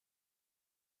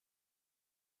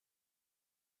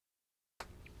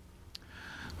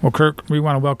Well, Kirk, we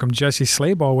want to welcome Jesse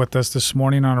Slabaugh with us this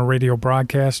morning on a radio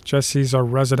broadcast. Jesse's our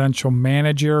residential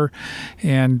manager.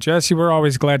 And Jesse, we're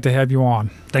always glad to have you on.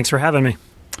 Thanks for having me.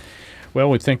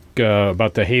 Well, we think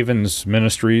about the Havens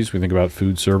Ministries. We think about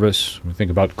food service. We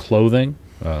think about clothing,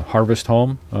 Harvest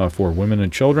Home for women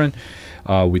and children.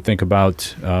 We think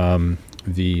about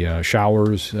the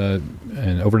showers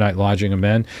and overnight lodging of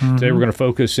men. Mm-hmm. Today we're going to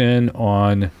focus in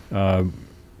on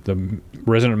the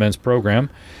Resident Men's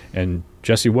Program. And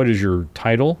Jesse, what is your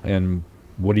title and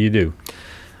what do you do?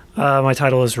 My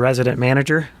title is Resident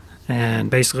Manager, and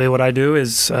basically what I do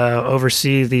is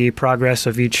oversee the progress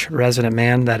of each resident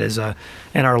man that is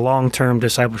in our long-term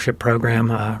discipleship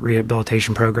program,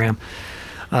 rehabilitation program.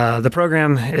 The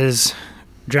program is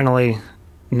generally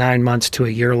 9 months to a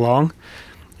year long,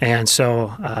 and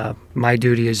so my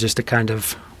duty is just to kind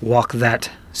of walk that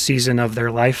season of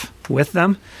their life with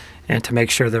them and to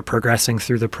make sure they're progressing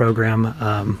through the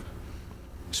program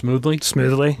smoothly?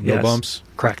 Smoothly, no yes. bumps?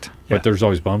 Correct. But Yeah. there's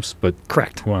always bumps, but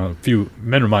Correct. Well, if you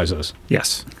minimize those.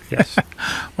 Yes.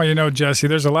 Well, you know, Jesse,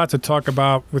 there's a lot to talk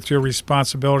about with your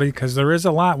responsibility because there is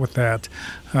a lot with that.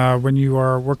 When you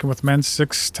are working with men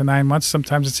 6 to 9 months,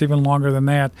 sometimes it's even longer than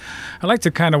that. I'd like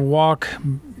to kind of walk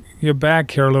you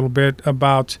back here a little bit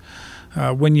about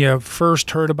when you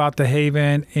first heard about the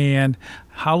Haven and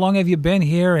how long have you been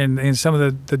here and some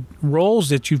of the roles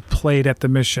that you've played at the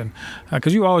mission?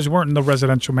 Because you always weren't the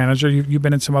residential manager. You've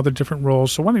been in some other different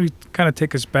roles. So why don't you kind of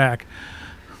take us back?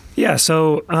 Yeah,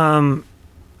 so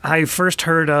I first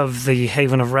heard of the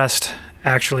Haven of Rest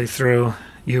actually through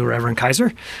you, Reverend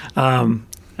Kaiser.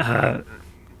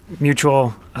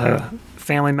 Mutual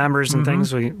family members and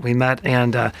things we met,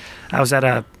 and I was at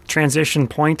a transition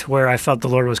point where I felt the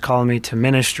Lord was calling me to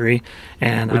ministry.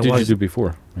 And what did you do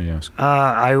before? May I ask?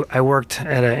 I worked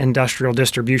at an industrial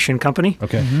distribution company.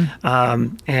 Okay.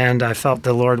 And I felt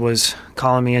the Lord was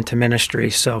calling me into ministry.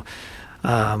 So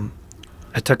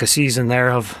I took a season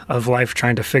there of life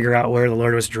trying to figure out where the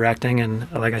Lord was directing. And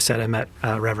like I said, I met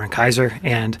Reverend Kaiser.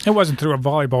 And It wasn't through a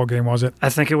volleyball game, was it? I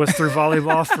think it was through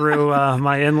volleyball, through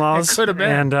my in-laws. It could have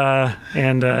been.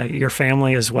 And your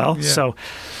family as well. Yeah.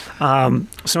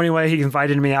 So anyway, he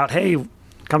invited me out. Hey,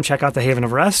 come check out the Haven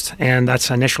of Rest. And that's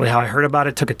initially how I heard about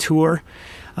it. Took a tour,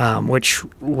 which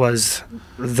was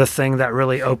the thing that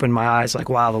really opened my eyes. Like,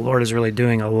 wow, the Lord is really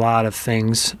doing a lot of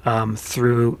things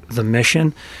through the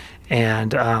mission.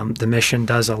 And the mission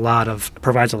provides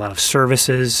a lot of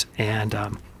services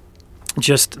and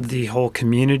just the whole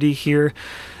community here.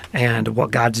 And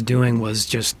what God's doing was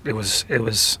just it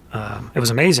was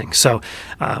amazing. So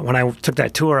when I took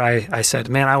that tour, I said,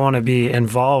 man, I want to be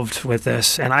involved with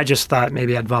this. And I just thought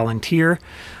maybe I'd volunteer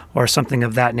or something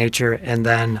of that nature. And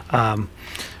then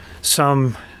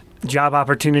some job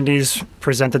opportunities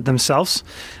presented themselves,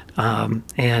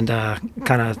 and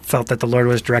kind of felt that the Lord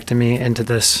was directing me into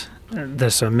this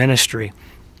ministry.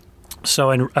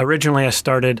 So originally I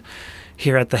started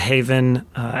here at the Haven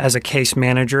as a case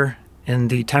manager in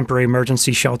the temporary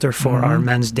emergency shelter for our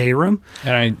men's day room.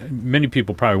 And many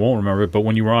people probably won't remember it, but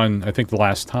when you were on, I think the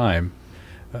last time,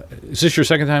 is this your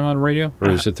second time on radio, or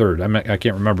is it third? I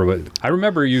can't remember, but I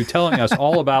remember you telling us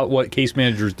all about what case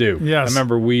managers do. Yes. I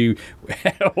remember we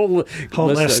had a whole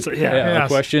list of Yes.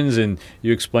 questions, and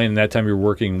you explained that time you were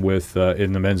working with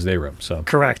in the men's day room. So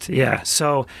Correct, yeah.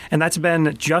 So, and that's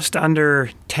been just under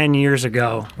 10 years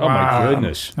ago. Oh, my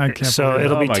goodness. I can't So believe it.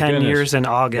 it'll be Oh, my 10 goodness. years in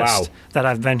August Wow. that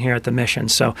I've been here at the mission.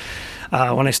 So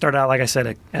when I started out, like I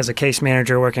said, as a case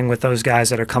manager working with those guys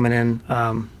that are coming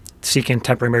in seeking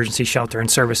temporary emergency shelter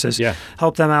and services, Yeah.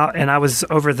 help them out. And I was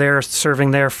over there serving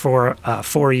there for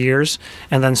 4 years.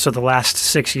 And then so the last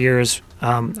 6 years,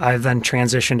 I then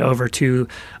transitioned over to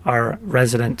our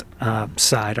resident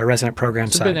side, our resident program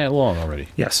It's side. been that long already.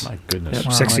 Yes. My goodness.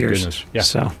 Yep, 6 My years. goodness. Yeah.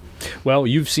 So Well,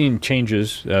 you've seen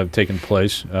changes taking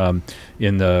place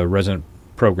in the resident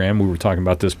program. We were talking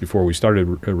about this before we started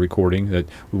recording, that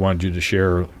we wanted you to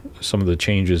share some of the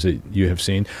changes that you have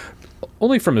seen.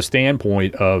 Only from a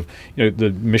standpoint of, the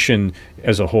mission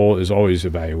as a whole is always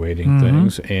evaluating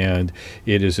things, and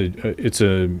it's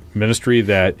a ministry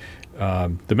that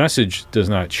the message does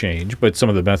not change, but some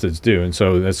of the methods do, and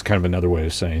so that's kind of another way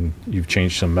of saying you've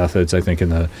changed some methods, I think, in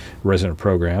the resident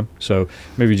program. So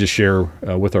maybe just share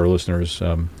with our listeners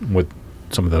what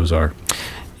some of those are.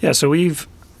 yeah, so we've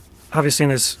obviously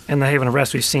in the Haven of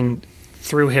Rest, we've seen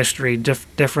through history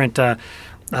different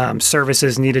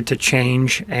services needed to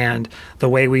change, and the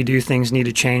way we do things need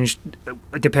to change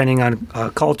depending on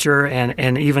culture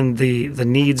and even the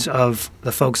needs of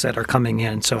the folks that are coming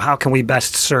in. So how can we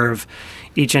best serve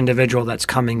each individual that's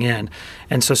coming in?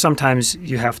 And so sometimes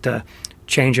you have to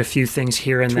change a few things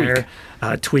here and Tweak.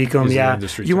 there, tweak them. Is the Yeah,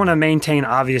 industry you want to term. maintain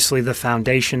obviously the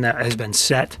foundation that has been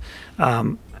set,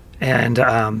 and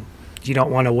you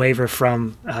don't want to waver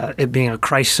from it being a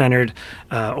Christ-centered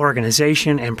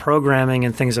organization and programming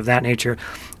and things of that nature.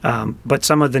 But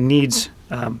some of the needs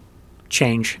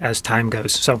change as time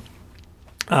goes. So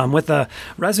with the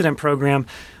resident program,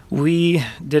 we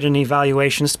did an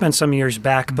evaluation. It's been some years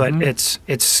back, but it's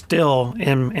still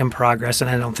in progress, and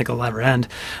I don't think it'll ever end.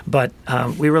 But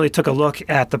we really took a look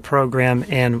at the program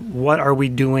and what are we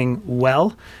doing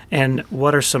well, and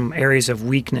what are some areas of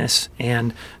weakness.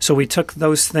 And so we took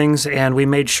those things and we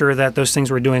made sure that those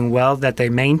things we're doing well, that they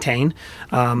maintain.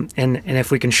 And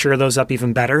if we can shore those up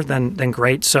even better, then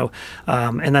great. So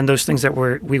and then those things that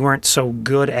we weren't so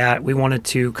good at, we wanted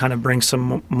to kind of bring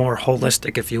some more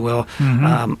holistic, if you will,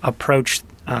 approach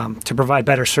to provide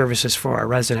better services for our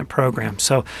resident program.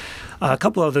 So a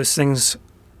couple of those things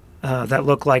that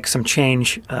look like some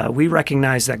change, we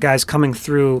recognize that guys coming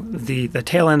through the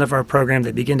tail end of our program,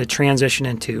 they begin to transition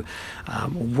into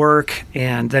work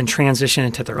and then transition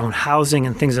into their own housing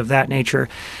and things of that nature.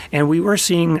 And we were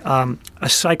seeing a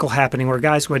cycle happening where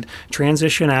guys would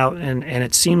transition out and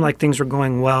it seemed like things were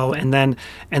going well, and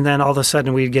then all of a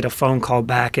sudden we'd get a phone call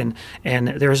back, and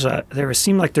there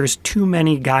seemed like there's too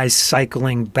many guys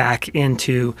cycling back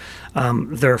into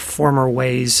their former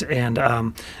ways, and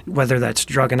whether that's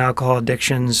drug and alcohol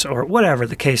addictions or whatever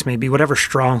the case may be, whatever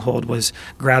stronghold was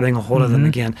grabbing a hold of them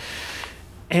again.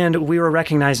 And we were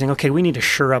recognizing, okay, we need to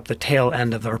shore up the tail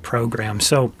end of our program.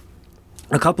 So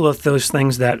a couple of those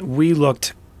things that we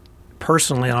looked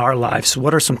personally in our lives,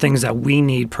 what are some things that we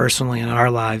need personally in our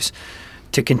lives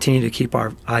to continue to keep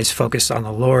our eyes focused on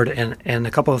the Lord? And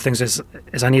a couple of things is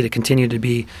I need to continue to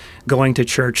be going to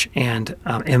church and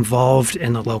involved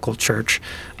in the local church.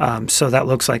 So that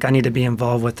looks like I need to be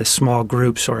involved with the small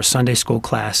groups or a Sunday school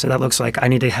class. So that looks like I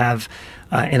need to have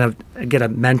get a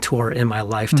mentor in my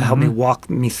life to help me walk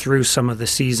me through some of the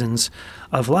seasons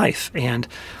of life. And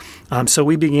so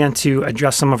we began to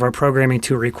adjust some of our programming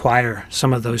to require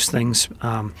some of those things.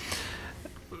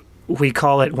 We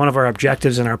call it, one of our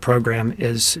objectives in our program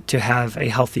is to have a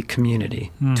healthy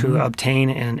community, to obtain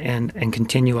and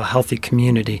continue a healthy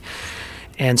community.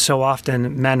 And so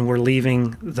often men were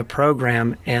leaving the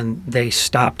program and they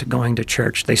stopped going to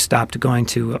church. They stopped going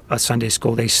to a Sunday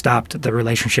school. They stopped the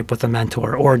relationship with a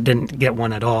mentor or didn't get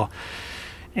one at all.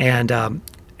 And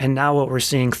now what we're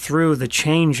seeing through the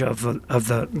change of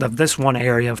this one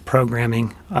area of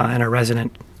programming in our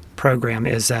resident program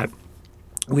is that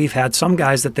we've had some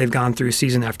guys that they've gone through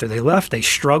season after they left. They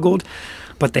struggled,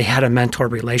 but they had a mentor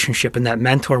relationship, and that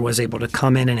mentor was able to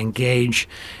come in and engage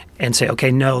and say,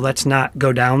 okay, no, let's not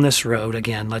go down this road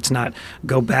again. Let's not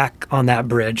go back on that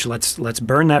bridge. Let's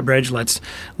burn that bridge. Let's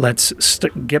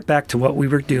get back to what we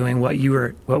were doing, what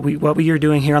we were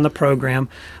doing here on the program.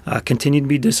 Continue to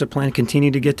be disciplined.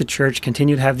 Continue to get to church.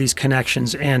 Continue to have these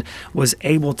connections, and was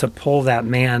able to pull that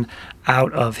man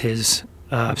out of his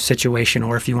situation,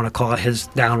 or if you want to call it his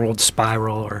downward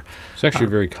spiral. Or it's actually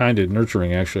very kind and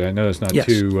nurturing. Actually, I know it's not Yes.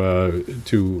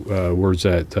 two words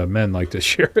that men like to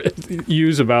share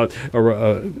use about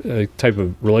a type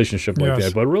of relationship like Yes.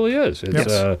 that, but it really is.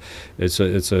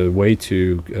 It's a way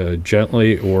to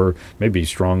gently, or maybe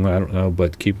strong, I don't know,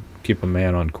 but keep a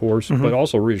man on course, but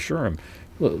also reassure him.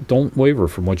 Look, don't waver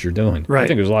from what you're doing. Right. I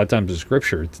think there's a lot of times in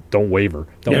Scripture, don't waver,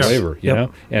 don't Yes. waver. You Yep. know,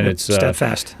 and Yep. it's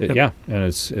steadfast. Yep. Yeah, and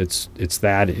it's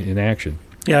that in action.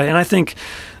 Yeah, and I think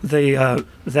that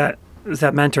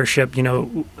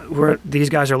mentorship, these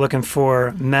guys are looking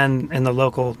for men in the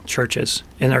local churches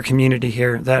in our community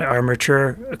here that are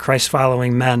mature,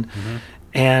 Christ-following men.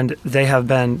 And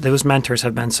those mentors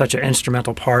have been such an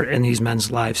instrumental part in these men's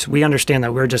lives. We understand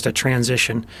that we're just a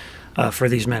transition for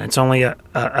these men. It's only a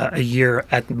year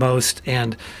at most,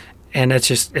 and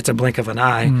it's a blink of an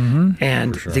eye.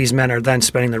 And For sure. these men are then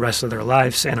spending the rest of their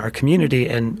lives in our community,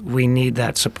 and we need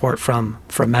that support from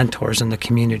mentors in the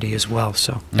community as well.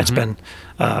 So it's been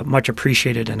much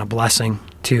appreciated and a blessing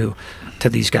to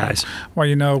these guys.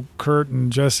 Well, Kurt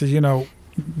and Jesse,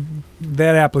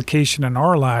 that application in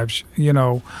our lives,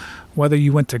 whether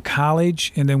you went to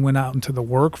college and then went out into the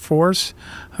workforce,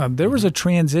 there was a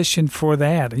transition for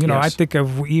that. I Yes. think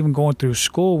of even going through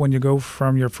school, when you go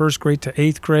from your first grade to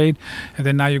eighth grade, and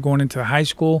then now you're going into high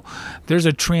school, there's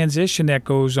a transition that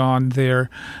goes on there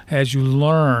as you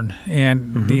learn,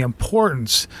 and the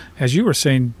importance, as you were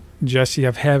saying, Jesse,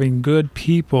 of having good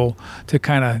people to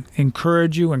kind of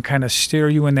encourage you and kind of steer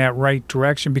you in that right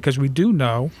direction, because we do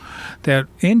know that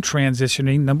in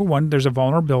transitioning, number one, there's a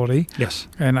vulnerability. Yes.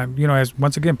 And as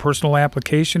once again, personal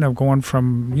application of going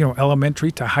from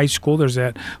elementary to high school, there's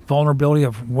that vulnerability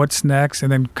of what's next,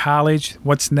 and then college,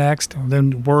 what's next, and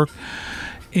then work.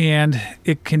 And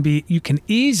you can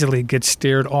easily get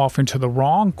steered off into the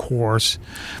wrong course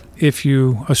if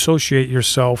you associate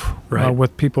yourself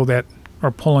with people that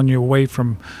are pulling you away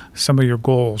from some of your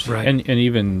goals. Right. And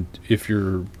even if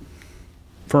you're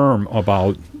firm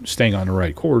about staying on the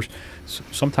right course,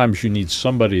 sometimes you need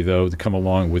somebody, though, to come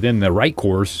along within the right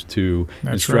course to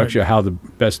instruct you how to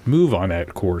best move on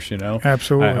that course.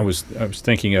 Absolutely. I was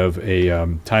thinking of a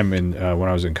time when I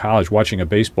was in college watching a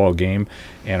baseball game,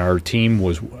 and our team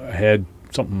was ahead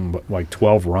something like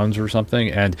 12 runs or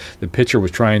something, and the pitcher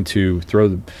was trying to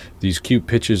throw these cute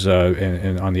pitches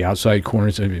and on the outside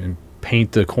corners and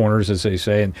paint the corners, as they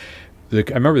say, and I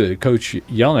remember the coach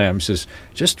yelling at him, says,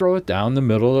 just throw it down the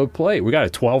middle of the plate. We got a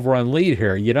 12-run lead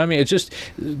here. You know what I mean? It's just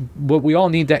what we all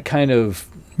need, that kind of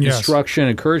instruction,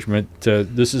 encouragement.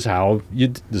 This is how you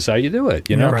do it.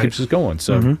 It keeps us going.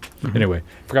 So anyway,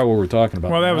 forgot what we were talking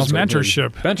about. Well, that was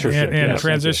mentorship. And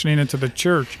transitioning into the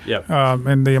church. Yep.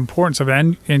 And the importance of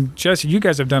it. And Jesse, you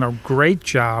guys have done a great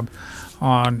job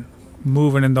on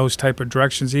moving in those type of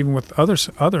directions, even with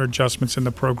other adjustments in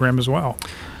the program as well.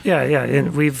 Yeah,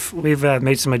 and we've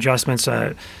made some adjustments.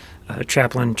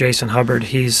 Chaplain Jason Hubbard,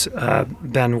 he's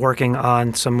been working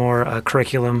on some more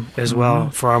curriculum as well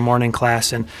for our morning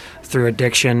class and through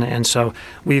addiction, and so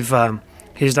he's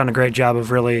done a great job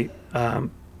of really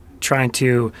trying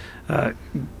to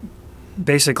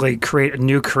basically create a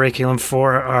new curriculum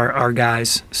for our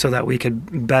guys so that we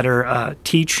could better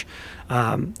teach.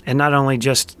 And not only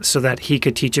just so that he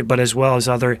could teach it, but as well as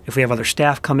if we have other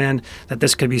staff come in, that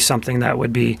this could be something that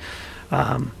would be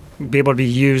able to be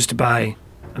used by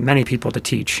many people to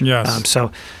teach. Yes.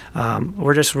 So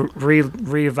we're just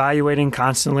reevaluating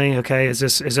constantly. Okay, is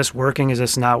this working? Is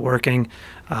this not working?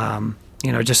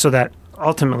 Just so that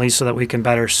ultimately, so that we can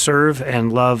better serve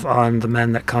and love on the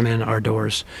men that come in our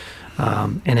doors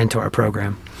and into our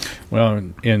program. Well,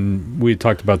 and we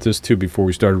talked about this too before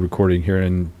we started recording here,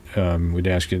 and we'd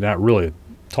ask you not really to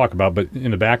talk about, but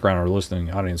in the background, our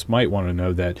listening audience might want to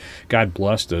know that God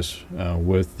blessed us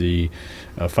with the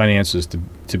finances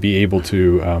to be able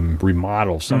to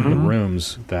remodel some of the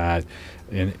rooms that,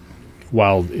 and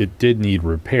while it did need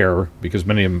repair, because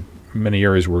many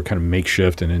areas were kind of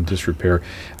makeshift and in disrepair,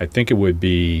 I think it would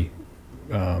be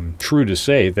true to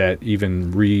say that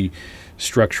even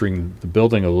restructuring the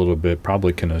building a little bit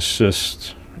probably can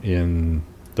assist in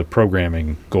the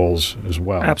programming goals as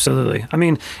well. Absolutely. I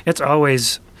mean, it's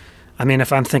always,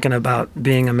 if I'm thinking about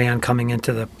being a man coming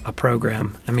into a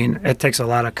program, it takes a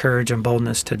lot of courage and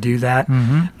boldness to do that.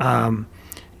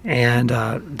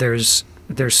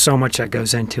 There's so much that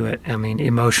goes into it.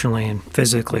 Emotionally and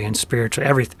physically and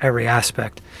spiritually, every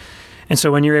aspect. And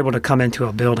so when you're able to come into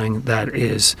a building that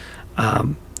is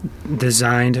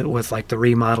designed with like the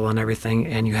remodel and everything,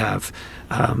 and you have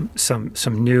some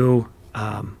new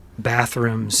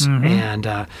bathrooms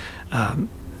and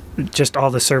just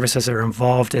all the services that are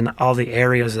involved in all the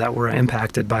areas that were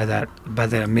impacted by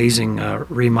the amazing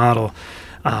remodel,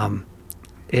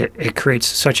 it creates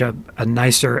such a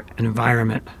nicer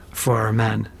environment for our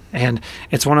men. And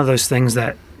it's one of those things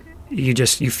that you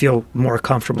feel more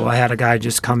comfortable. I had a guy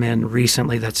just come in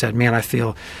recently that said, man, I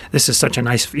feel this is such a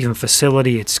nice even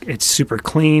facility. It's super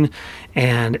clean,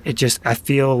 and I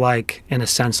feel like, in a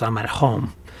sense, I'm at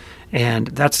home. And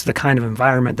that's the kind of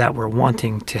environment that we're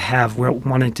wanting to have. We're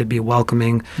wanting to be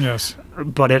welcoming. Yes.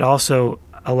 But it also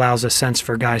allows a sense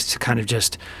for guys to kind of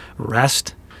just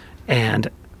rest and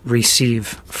receive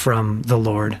from the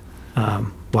Lord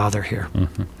while they're here.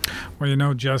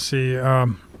 Well, Jesse,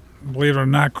 believe it or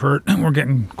not, Kurt, we're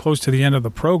getting close to the end of the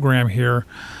program here.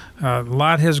 A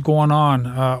lot has gone on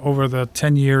over the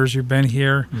 10 years you've been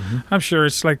here. I'm sure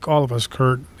it's like all of us,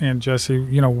 Kurt and Jesse,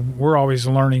 we're always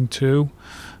learning too.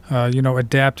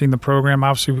 Adapting the program,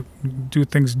 obviously do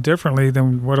things differently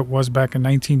than what it was back in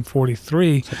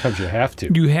 1943. Sometimes you have to.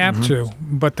 You have to.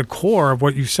 But the core of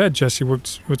what you said, Jesse,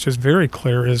 which is very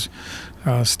clear, is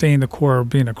staying the core of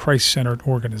being a Christ-centered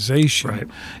organization, right,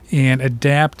 and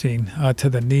adapting to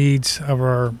the needs of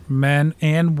our men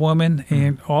and women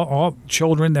and all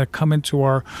children that come into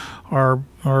our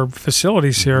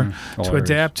facilities here, to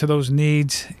adapt to those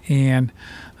needs and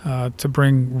to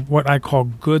bring what I call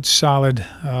good, solid,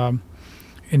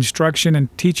 instruction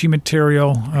and teaching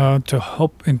material to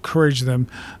help encourage them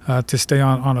to stay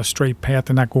on a straight path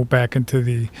and not go back into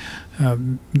the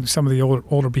some of the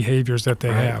older behaviors that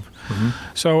they have.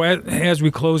 So as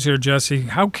we close here, Jesse,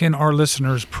 how can our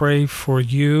listeners pray for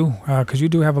you? Because you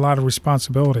do have a lot of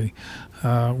responsibility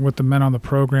with the men on the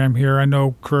program here. I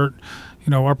know, Kurt,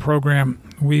 our program,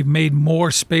 we've made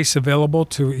more space available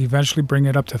to eventually bring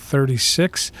it up to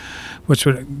 36, which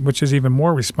is even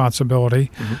more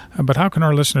responsibility. But how can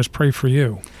our listeners pray for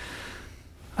you?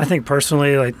 I think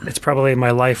personally, it's probably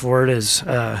my life word is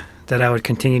that I would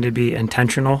continue to be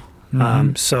intentional.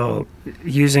 So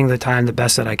using the time the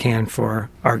best that I can for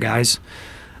our guys,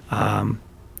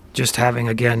 just having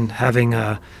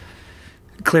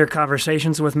clear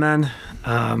conversations with men,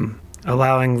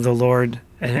 allowing the Lord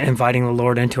and inviting the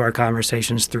Lord into our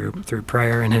conversations through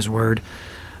prayer and His Word.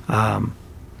 I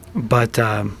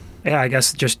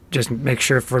guess just make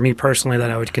sure for me personally that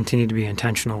I would continue to be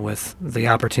intentional with the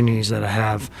opportunities that I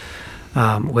have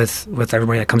with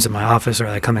everybody that comes in my office or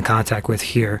that I come in contact with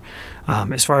here.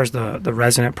 As far as the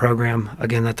resident program,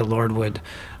 again, that the Lord would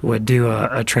do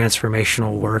a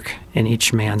transformational work in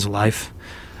each man's life,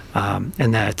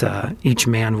 and that each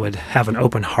man would have an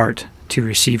open heart to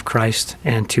receive Christ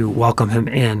and to welcome Him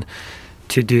in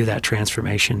to do that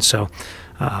transformation. So,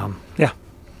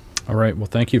 All right. Well,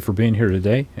 thank you for being here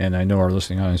today, and I know our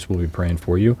listening audience will be praying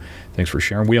for you. Thanks for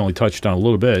sharing. We only touched on a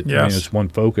little bit. Yes. I mean, it's one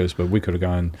focus, but we could have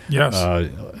gone a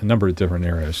number of different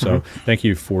areas. So thank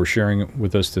you for sharing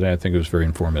with us today. I think it was very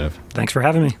informative. Thanks for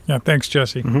having me. Yeah, thanks,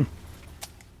 Jesse.